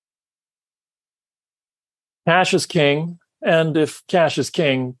Cash is king. And if cash is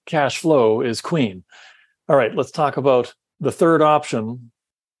king, cash flow is queen. All right, let's talk about the third option.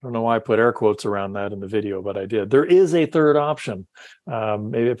 I don't know why I put air quotes around that in the video, but I did. There is a third option.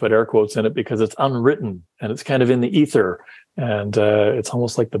 Maybe I put air quotes in it because it's unwritten and it's kind of in the ether. And it's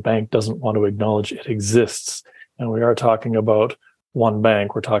almost like the bank doesn't want to acknowledge it exists. And we are talking about one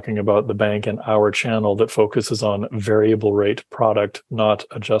bank. We're talking about the bank in our channel that focuses on variable rate product, not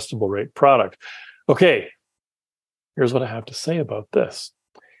adjustable rate product. Okay, here's what I have to say about this.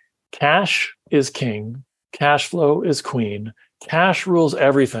 Cash is king. Cash flow is queen. Cash rules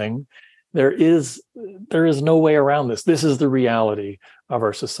everything. There is no way around this. This is the reality of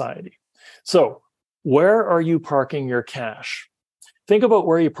our society. So where are you parking your cash? Think about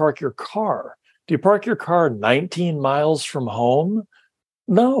where you park your car. Do you park your car 19 miles from home?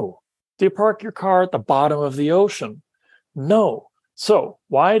 No. Do you park your car at the bottom of the ocean? No. So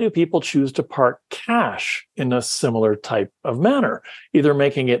why do people choose to park cash in a similar type of manner, either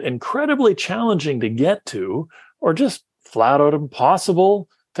making it incredibly challenging to get to or just flat out impossible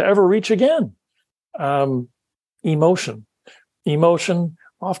to ever reach again? Emotion. Emotion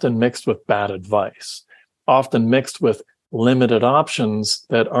often mixed with bad advice, often mixed with limited options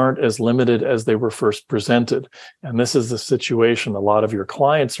that aren't as limited as they were first presented. And this is the situation a lot of your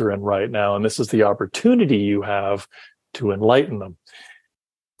clients are in right now. And this is the opportunity you have to enlighten them.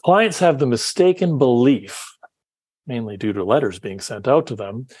 Clients have the mistaken belief, mainly due to letters being sent out to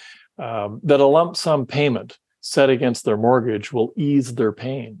them, that a lump sum payment set against their mortgage will ease their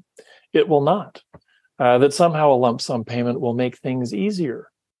pain. It will not. That somehow a lump sum payment will make things easier.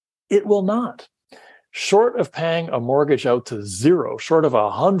 It will not. Short of paying a mortgage out to zero, short of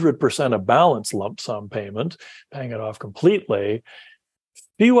 100% of balance lump sum payment, paying it off completely,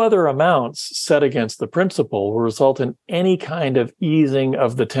 few other amounts set against the principal will result in any kind of easing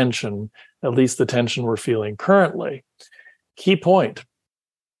of the tension, at least the tension we're feeling currently. Key point,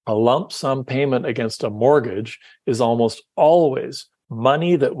 a lump sum payment against a mortgage is almost always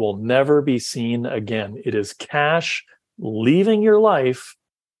money that will never be seen again. It is cash leaving your life,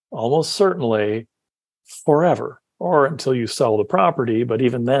 almost certainly, forever, or until you sell the property. But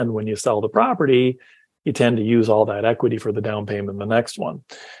even then, when you sell the property, you tend to use all that equity for the down payment in the next one.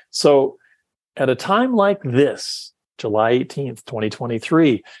 So at a time like this, July 18th,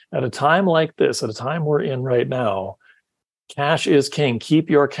 2023, at a time like this, at a time we're in right now, cash is king. Keep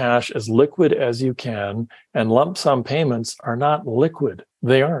your cash as liquid as you can. And lump sum payments are not liquid.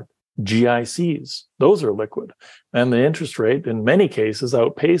 They aren't. GICs, those are liquid. And the interest rate in many cases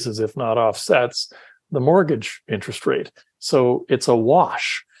outpaces, if not offsets, the mortgage interest rate. So it's a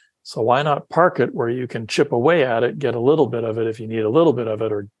wash. So why not park it where you can chip away at it, get a little bit of it if you need a little bit of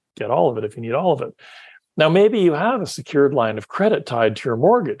it, or get all of it if you need all of it. Now, maybe you have a secured line of credit tied to your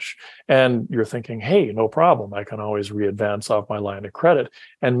mortgage, and you're thinking, hey, no problem. I can always readvance off my line of credit.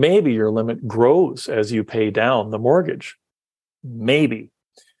 And maybe your limit grows as you pay down the mortgage. Maybe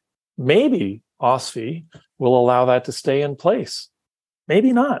OSFI will allow that to stay in place.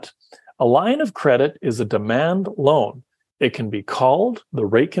 Maybe not. A line of credit is a demand loan. It can be called, the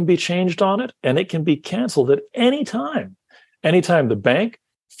rate can be changed on it, and it can be canceled at any time. Anytime the bank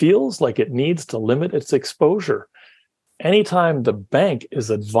feels like it needs to limit its exposure. Anytime the bank is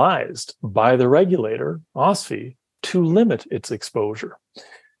advised by the regulator, OSFI, to limit its exposure.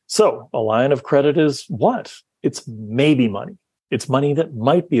 So a line of credit is what? It's maybe money. It's money that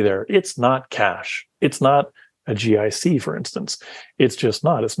might be there. It's not cash. It's not a GIC, for instance. It's just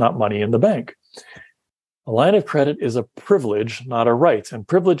not. It's not money in the bank. A line of credit is a privilege, not a right, and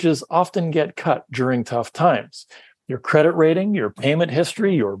privileges often get cut during tough times. Your credit rating, your payment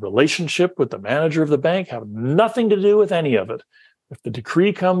history, your relationship with the manager of the bank have nothing to do with any of it. If the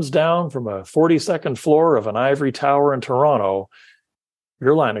decree comes down from a 42nd floor of an ivory tower in Toronto,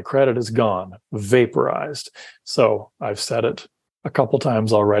 your line of credit is gone, vaporized. So I've said it a couple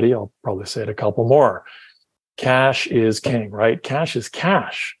times already. I'll probably say it a couple more. Cash is king, right? Cash is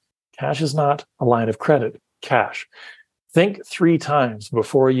cash. Cash is not a line of credit, cash. Think 3 times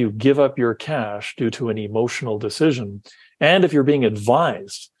before you give up your cash due to an emotional decision. And if you're being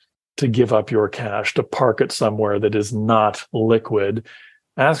advised to give up your cash, to park it somewhere that is not liquid,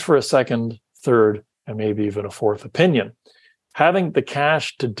 ask for a second, third, and maybe even a fourth opinion. Having the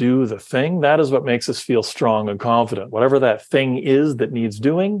cash to do the thing, that is what makes us feel strong and confident. Whatever that thing is that needs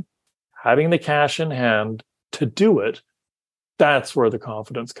doing, having the cash in hand to do it, that's where the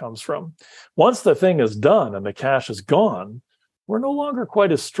confidence comes from. Once the thing is done and the cash is gone, we're no longer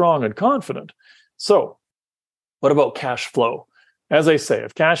quite as strong and confident. So what about cash flow? As I say,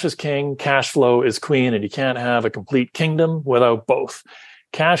 if cash is king, cash flow is queen, and you can't have a complete kingdom without both.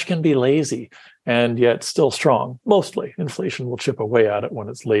 Cash can be lazy and yet still strong. Mostly, inflation will chip away at it when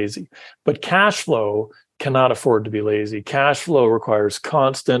it's lazy. But cash flow cannot afford to be lazy. Cash flow requires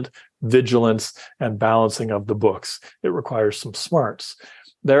constant vigilance and balancing of the books. It requires some smarts.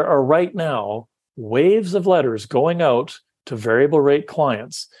 There are right now waves of letters going out to variable rate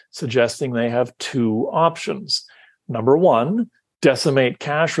clients suggesting they have two options. Number one, decimate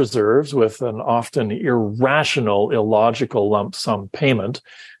cash reserves with an often irrational, illogical lump sum payment.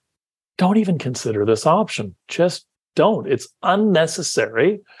 Don't even consider this option. Just don't. It's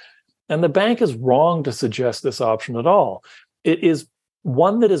unnecessary. And the bank is wrong to suggest this option at all. It is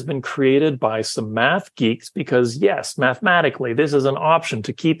one that has been created by some math geeks because, yes, mathematically, this is an option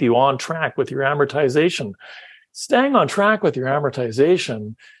to keep you on track with your amortization. Staying on track with your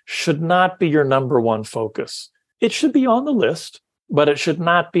amortization should not be your number one focus. It should be on the list, but it should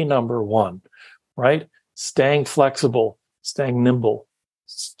not be number one, right? Staying flexible, staying nimble,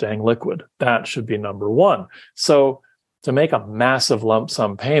 staying liquid, that should be number one. So to make a massive lump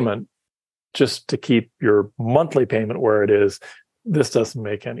sum payment just to keep your monthly payment where it is, this doesn't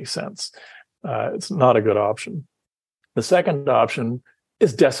make any sense. It's not a good option. The second option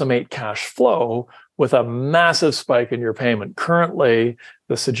is decimate cash flow with a massive spike in your payment. Currently,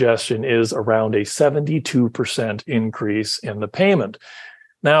 the suggestion is around a 72% increase in the payment.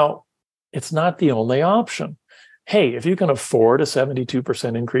 Now, it's not the only option. Hey, if you can afford a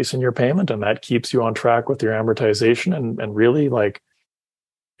 72% increase in your payment and that keeps you on track with your amortization and really like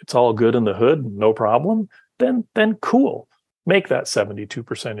it's all good in the hood, no problem, then cool. Make that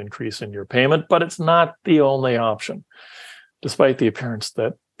 72% increase in your payment, but it's not the only option, despite the appearance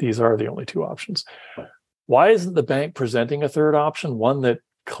that these are the only two options. Why isn't the bank presenting a third option, one that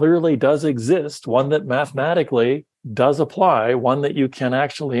clearly does exist, one that mathematically does apply, one that you can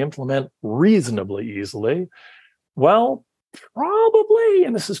actually implement reasonably easily? Well, probably,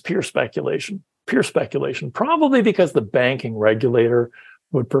 and this is pure speculation, probably because the banking regulator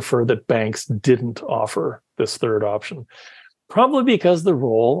would prefer that banks didn't offer this third option. Probably because the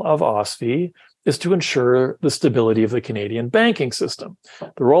role of OSFI is to ensure the stability of the Canadian banking system.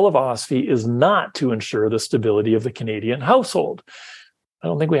 The role of OSFI is not to ensure the stability of the Canadian household. I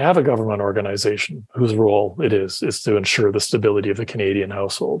don't think we have a government organization whose role it is to ensure the stability of the Canadian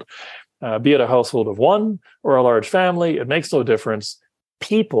household. Be it a household of one or a large family, it makes no difference.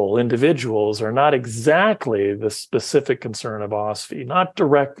 People, individuals, are not exactly the specific concern of OSFI, not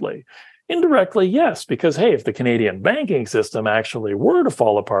directly. Indirectly, yes, because, hey, if the Canadian banking system actually were to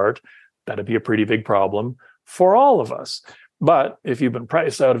fall apart, that'd be a pretty big problem for all of us. But if you've been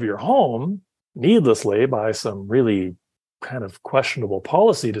priced out of your home needlessly by some really kind of questionable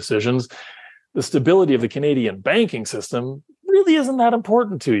policy decisions, the stability of the Canadian banking system really isn't that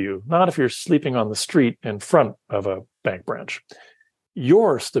important to you, not if you're sleeping on the street in front of a bank branch.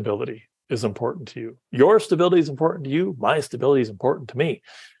 Your stability is important to you. Your stability is important to you. My stability is important to me.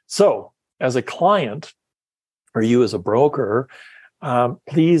 So, as a client, or you as a broker,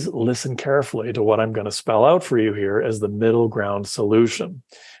 please listen carefully to what I'm going to spell out for you here as the middle ground solution.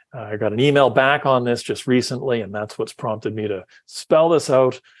 I got an email back on this just recently, and that's what's prompted me to spell this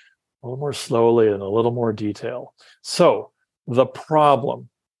out a little more slowly and a little more detail. So, the problem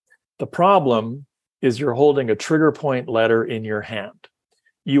is you're holding a trigger point letter in your hand.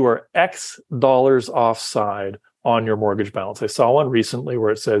 You are X dollars offside on your mortgage balance. I saw one recently where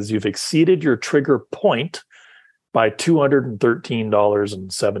it says you've exceeded your trigger point by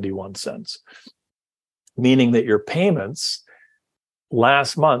 $213.71, meaning that your payments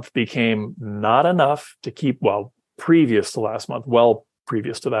last month became not enough to keep, previous to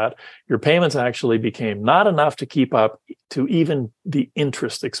that, your payments actually became not enough to keep up to even the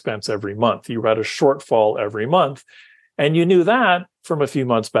interest expense every month. You had a shortfall every month. And you knew that from a few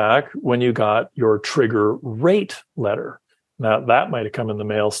months back when you got your trigger rate letter. Now, that might have come in the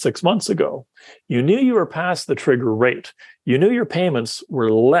mail 6 months ago. You knew you were past the trigger rate. You knew your payments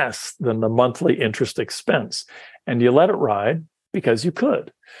were less than the monthly interest expense. And you let it ride because you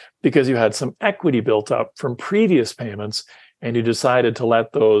could, because you had some equity built up from previous payments, and you decided to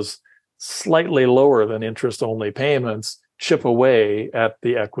let those slightly lower than interest-only payments chip away at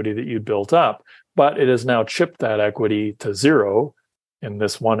the equity that you'd built up. But it has now chipped that equity to zero. In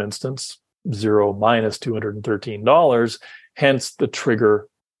this one instance, zero minus $213, hence the trigger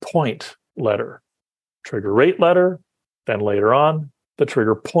point letter. Trigger rate letter, then later on, the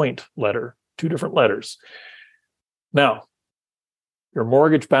trigger point letter, two different letters. Now, your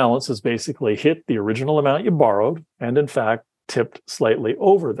mortgage balance has basically hit the original amount you borrowed, and in fact, tipped slightly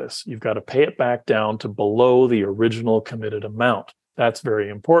over this. You've got to pay it back down to below the original committed amount. That's very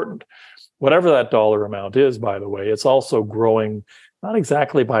important. Whatever that dollar amount is, by the way, it's also growing not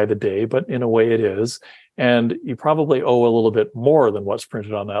exactly by the day, but in a way it is. And you probably owe a little bit more than what's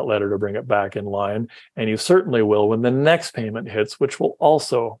printed on that letter to bring it back in line. And you certainly will when the next payment hits, which will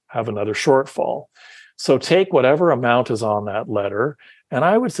also have another shortfall. So take whatever amount is on that letter. And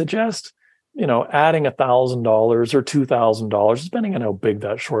I would suggest, adding $1,000 or $2,000, depending on how big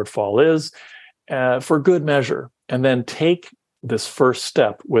that shortfall is, for good measure. And then take this first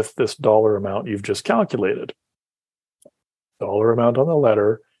step with this dollar amount you've just calculated. Dollar amount on the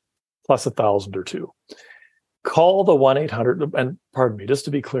letter plus 1,000 or two. Call the 1-800, and pardon me, just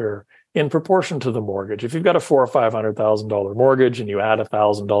to be clear, in proportion to the mortgage. If you've got a $400,000 or $500,000 mortgage and you add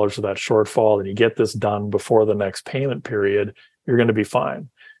 $1,000 to that shortfall and you get this done before the next payment period, you're going to be fine.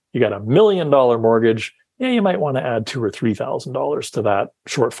 You got $1 million mortgage, you might want to add $2,000 or $3,000 to that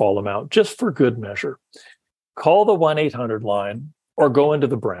shortfall amount, just for good measure. Call the 1-800 line or go into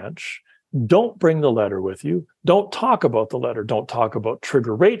the branch. Don't bring the letter with you. Don't talk about the letter. Don't talk about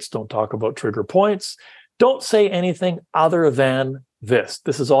trigger rates. Don't talk about trigger points. Don't say anything other than this.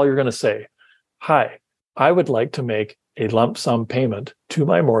 This is all you're going to say. Hi, I would like to make a lump sum payment to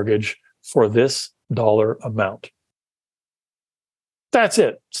my mortgage for this dollar amount. That's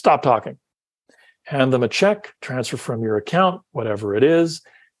it. Stop talking. Hand them a check, transfer from your account, whatever it is.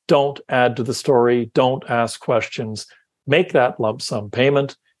 Don't add to the story. Don't ask questions. Make that lump sum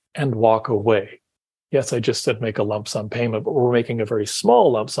payment and walk away. Yes, I just said make a lump sum payment, but we're making a very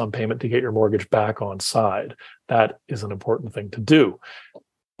small lump sum payment to get your mortgage back on side. That is an important thing to do.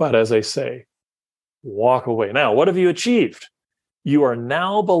 But as I say, walk away. Now, what have you achieved? You are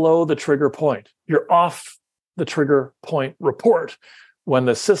now below the trigger point. You're off the trigger point report. When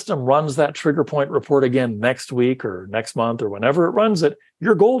the system runs that trigger point report again next week or next month or whenever it runs it,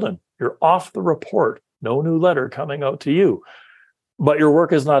 you're golden. You're off the report. No new letter coming out to you. But your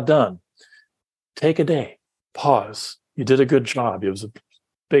work is not done. Take a day. Pause. You did a good job. It was a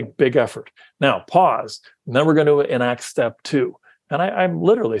big effort. Now, pause. And then we're going to enact step 2. And I'm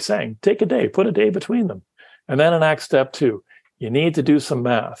literally saying, take a day. Put a day between them. And then enact step 2. You need to do some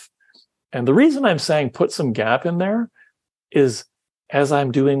math. And the reason I'm saying put some gap in there is, as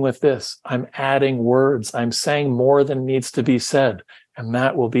I'm doing with this, I'm adding words. I'm saying more than needs to be said. And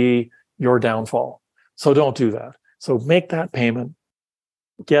that will be your downfall. So don't do that. So make that payment.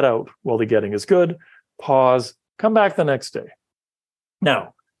 Get out while the getting is good. Pause. Come back the next day.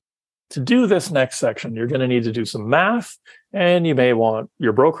 Now, to do this next section, you're going to need to do some math, and you may want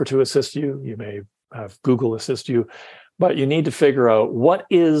your broker to assist you. You may have Google assist you, but you need to figure out what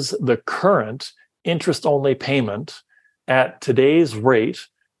is the current interest-only payment at today's rate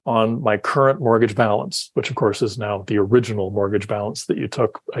on my current mortgage balance, which of course is now the original mortgage balance that you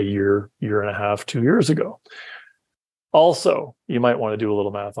took a year and a half, 2 years ago. Also, you might want to do a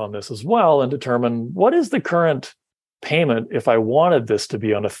little math on this as well and determine what is the current payment if I wanted this to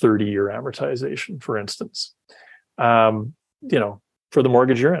be on a 30-year amortization, for instance. For the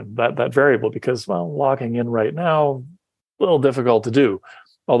mortgage you're in, that variable, because, locking in right now, a little difficult to do.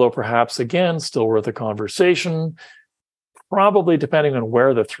 Although perhaps, again, still worth a conversation, probably depending on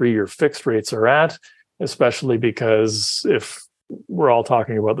where the 3-year fixed rates are at, especially because if we're all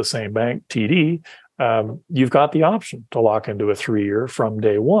talking about the same bank, TD, you've got the option to lock into a 3-year from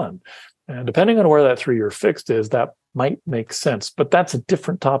day one. And depending on where that 3-year fixed is, that might make sense. But that's a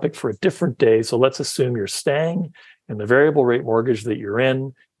different topic for a different day. So let's assume you're staying in the variable rate mortgage that you're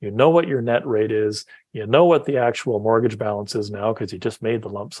in. You know what your net rate is. You know what the actual mortgage balance is now because you just made the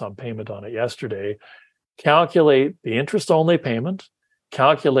lump sum payment on it yesterday. Calculate the interest-only payment,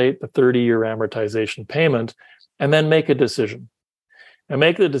 calculate the 30-year amortization payment, and then make a decision. And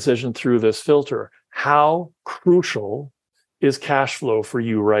make the decision through this filter. How crucial is cash flow for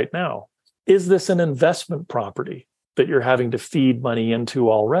you right now? Is this an investment property that you're having to feed money into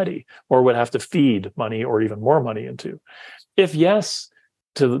already, or would have to feed money or even more money into? If yes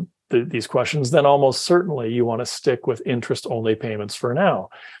to these questions, then almost certainly you want to stick with interest-only payments for now.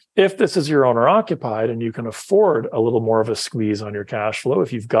 If this is your owner-occupied and you can afford a little more of a squeeze on your cash flow,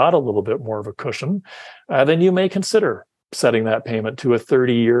 if you've got a little bit more of a cushion, then you may consider setting that payment to a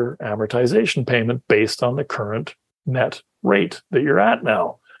 30-year amortization payment based on the current net rate that you're at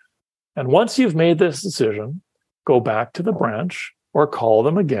now. And once you've made this decision, go back to the branch or call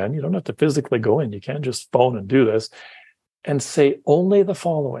them again. You don't have to physically go in. You can't just phone and do this. And say only the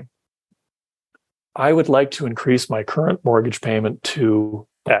following. I would like to increase my current mortgage payment to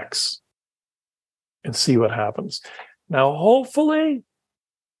X and see what happens. Now, hopefully,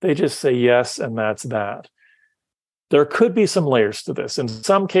 they just say yes, and that's that. There could be some layers to this. In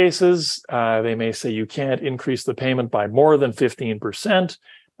some cases, they may say you can't increase the payment by more than 15%,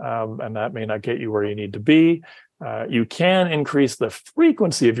 and that may not get you where you need to be. You can increase the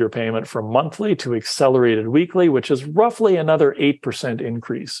frequency of your payment from monthly to accelerated weekly, which is roughly another 8%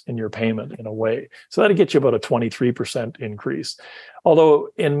 increase in your payment in a way. So that'll get you about a 23% increase. Although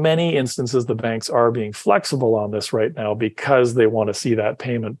in many instances, the banks are being flexible on this right now because they want to see that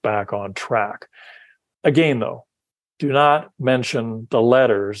payment back on track. Again, though, do not mention the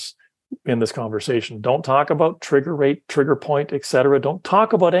letters in this conversation. Don't talk about trigger rate, trigger point, etc. Don't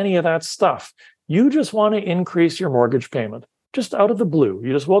talk about any of that stuff. You just want to increase your mortgage payment, just out of the blue.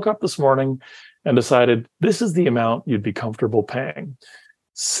 You just woke up this morning and decided this is the amount you'd be comfortable paying.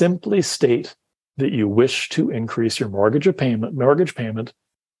 Simply state that you wish to increase your mortgage payment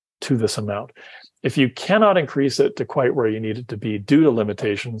to this amount. If you cannot increase it to quite where you need it to be due to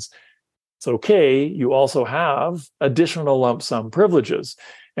limitations, it's okay. You also have additional lump sum privileges.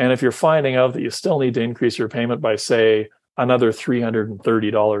 And if you're finding out that you still need to increase your payment by, say, another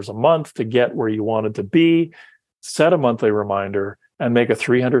 $330 a month to get where you wanted to be, set a monthly reminder and make a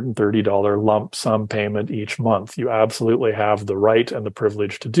 $330 lump sum payment each month. You absolutely have the right and the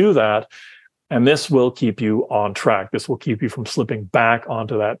privilege to do that. And this will keep you on track. This will keep you from slipping back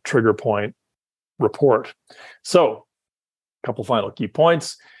onto that trigger point report. So, a couple final key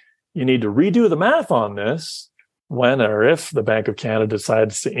points. You need to redo the math on this when or if the Bank of Canada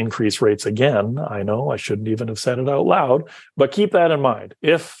decides to increase rates again. I know I shouldn't even have said it out loud, but keep that in mind.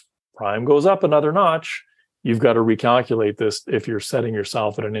 If prime goes up another notch, you've got to recalculate this if you're setting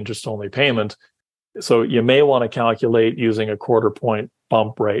yourself at an interest-only payment. So you may want to calculate using a quarter point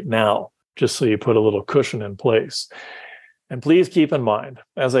bump right now, just so you put a little cushion in place. And please keep in mind,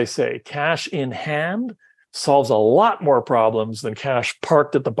 as I say, cash in hand solves a lot more problems than cash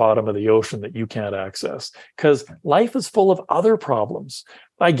parked at the bottom of the ocean that you can't access, because life is full of other problems.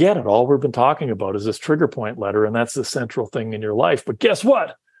 I get it. All we've been talking about is this trigger point letter, and that's the central thing in your life. But guess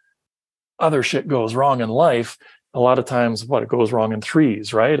what? Other shit goes wrong in life. A lot of times, it goes wrong in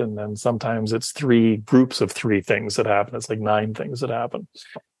threes, right? And then sometimes it's three groups of three things that happen. It's like 9 things that happen.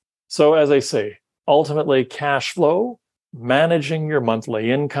 So as I say, ultimately, cash flow, managing your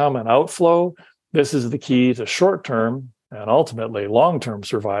monthly income and outflow, this is the key to short-term and ultimately long-term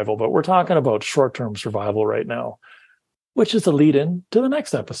survival. But we're talking about short-term survival right now, which is the lead-in to the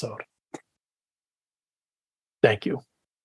next episode. Thank you.